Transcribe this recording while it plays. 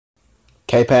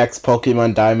K-Pax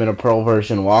Pokemon Diamond and Pearl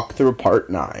version walkthrough part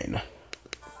 9.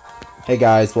 Hey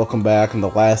guys, welcome back. In the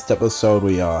last episode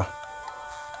we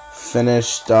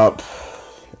finished up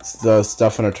the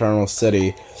stuff in Eternal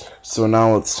City, so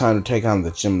now it's time to take on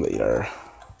the gym leader.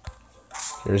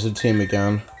 Here's the team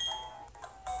again.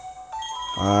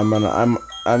 I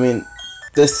mean,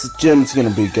 this gym's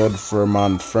gonna be good for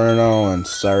Monferno and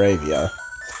Staravia.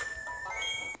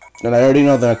 And I already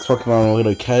know the next Pokemon we're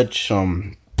gonna catch,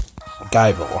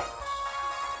 Guyville.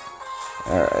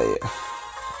 Alright.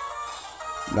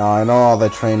 Now I know all the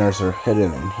trainers are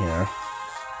hidden in here.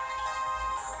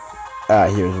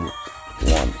 Here's one.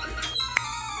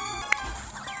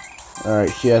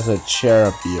 Alright, she has a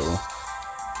Cherubim.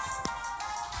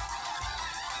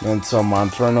 And so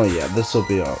Monferno, yeah, this should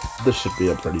be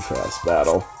a pretty fast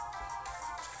battle.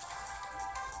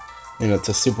 And it's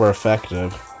a super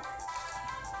effective.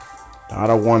 Not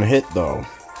a one hit though.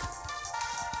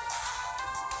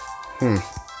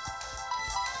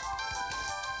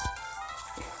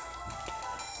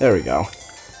 There we go.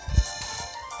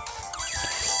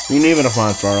 I mean, even if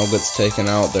Monferno gets taken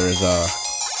out, there's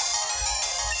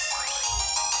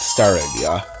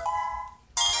Staravia.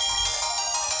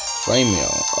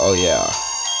 Flameo. Oh yeah.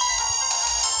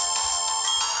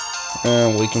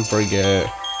 And we can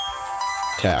forget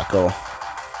Tackle.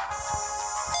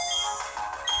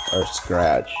 Or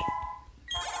Scratch.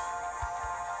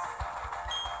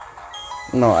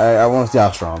 No, I want to see how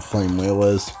strong Flame Wheel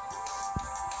is.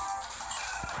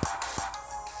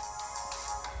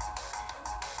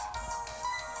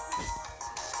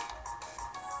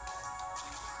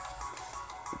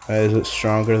 Is it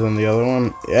stronger than the other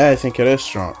one? Yeah, I think it is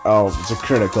strong. Oh, it's a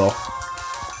critical.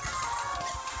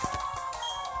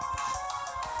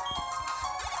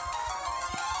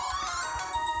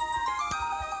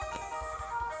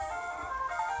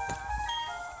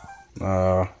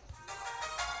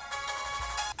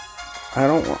 I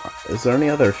don't want... Is there any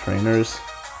other trainers?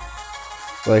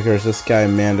 Like, or is this guy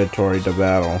mandatory to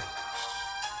battle?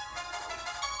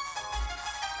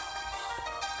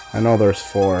 I know there's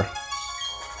 4.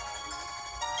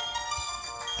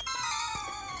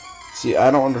 See,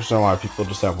 I don't understand why people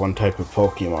just have one type of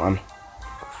Pokemon.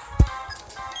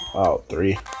 Oh,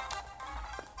 3.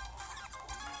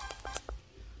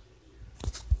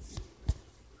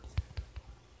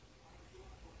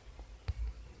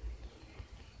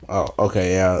 Oh,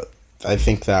 okay, yeah. I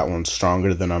think that one's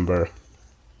stronger than Umber.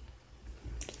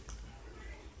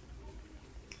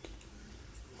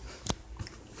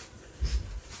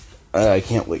 I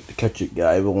can't wait to catch it,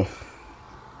 Guyville.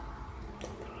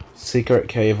 Secret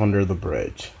cave under the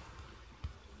bridge.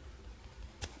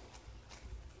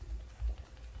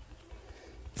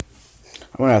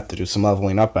 I'm gonna have to do some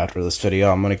leveling up after this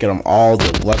video. I'm gonna get them all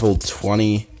to level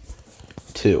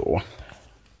 22.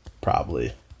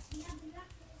 Probably.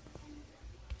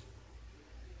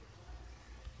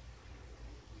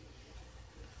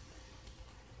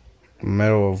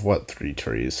 Middle of what 3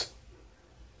 trees?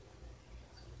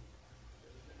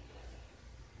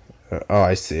 Oh,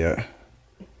 I see it.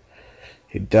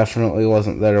 He definitely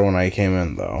wasn't there when I came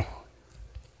in, though.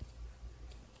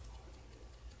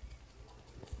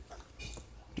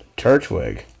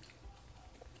 Turtwig.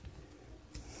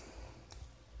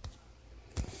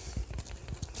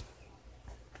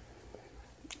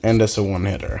 And it's a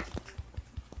one-hitter.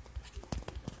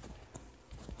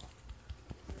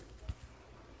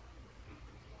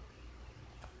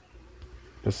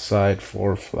 Beside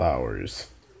 4 flowers.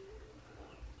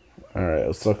 Alright,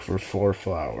 let's look for 4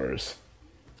 flowers.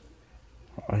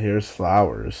 Oh, here's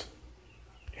flowers.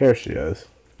 Here she is.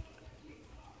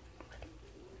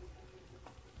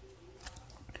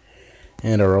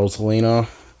 And a Rosalina.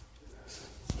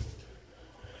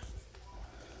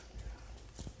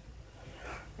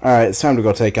 Alright, it's time to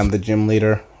go take on the gym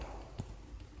leader.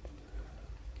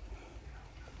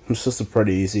 It's just a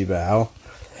pretty easy battle.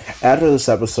 After this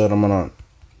episode, I'm gonna...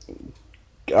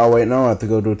 Oh wait, no, I have to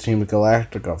go do Team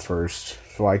Galactica first.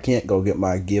 So I can't go get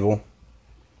my Gibble.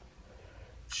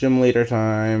 Gym leader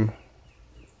time.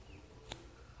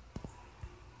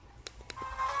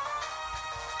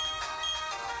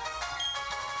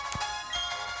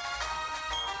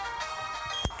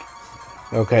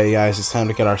 Okay, guys, it's time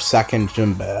to get our second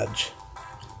gym badge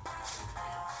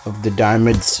of the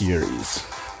Diamond series.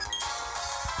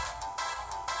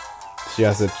 She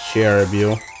has a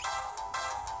Cherubim.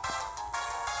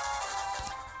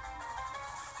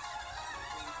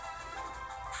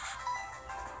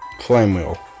 Flame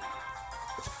Wheel.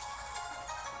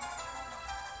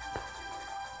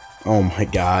 Oh my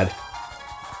god.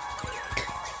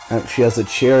 She has a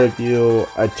Cherubim,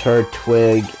 a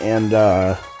Turtwig, and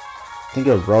think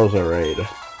of Roserade.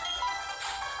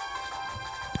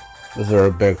 Is there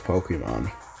a big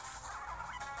Pokemon?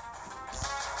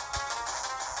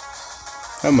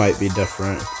 That might be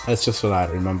different. That's just what I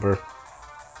remember.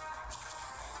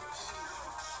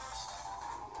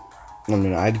 I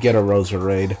mean, I'd get a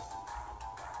Roserade.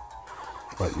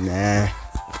 But nah.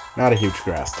 Not a huge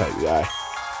grass type guy.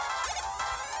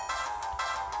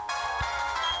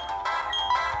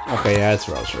 Okay, yeah, it's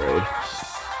Roserade.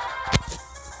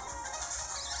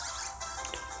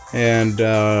 And,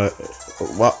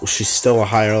 well, she's still a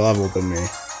higher level than me.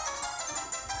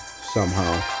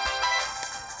 Somehow.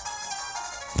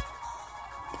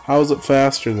 How is it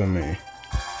faster than me?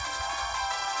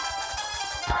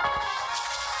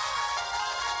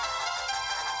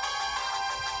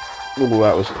 Ooh,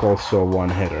 that was close to a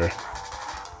one-hitter.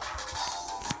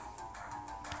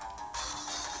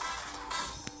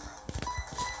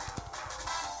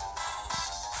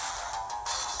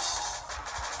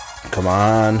 Come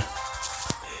on.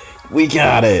 We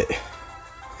got it!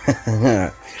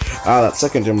 That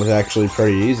second gym was actually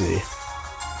pretty easy.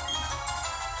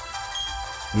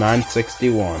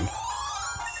 961.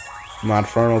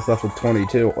 Monfernal's level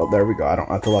 22. Well, there we go. I don't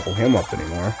have to level him up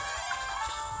anymore.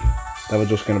 That was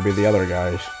just going to be the other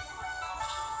guys.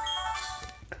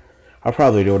 I'll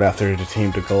probably do it after the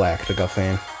Team to Galactica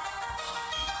thing.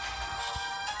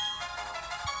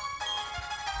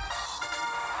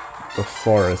 The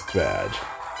Forest Badge.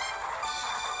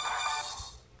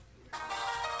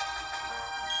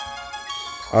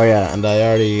 Oh yeah, and I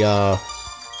already got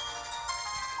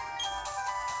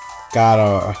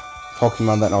a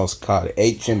Pokemon that knows called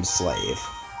Ancient Slave.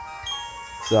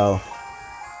 So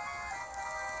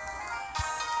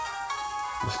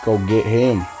let's go get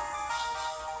him.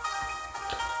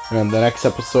 And the next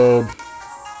episode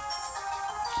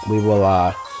we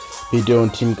will be doing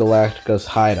Team Galactica's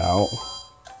hideout.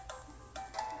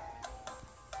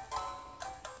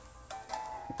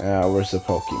 Where's the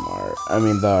Pokemart? I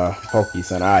mean the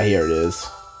Pokecenter. Ah, here it is.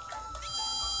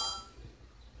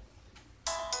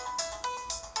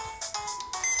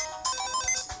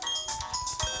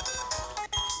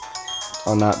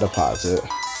 Oh, not deposit.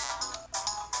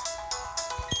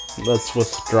 Let's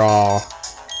withdraw.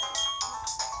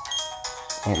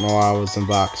 Don't know why I was in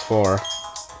box 4.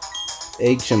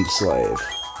 Ancient Slave.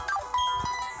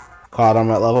 Caught him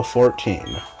at level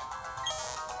 14.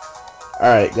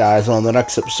 Alright guys, well in the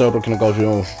next episode we're gonna go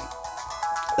to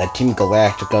that Team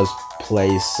Galactica's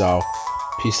place, so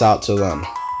peace out till then.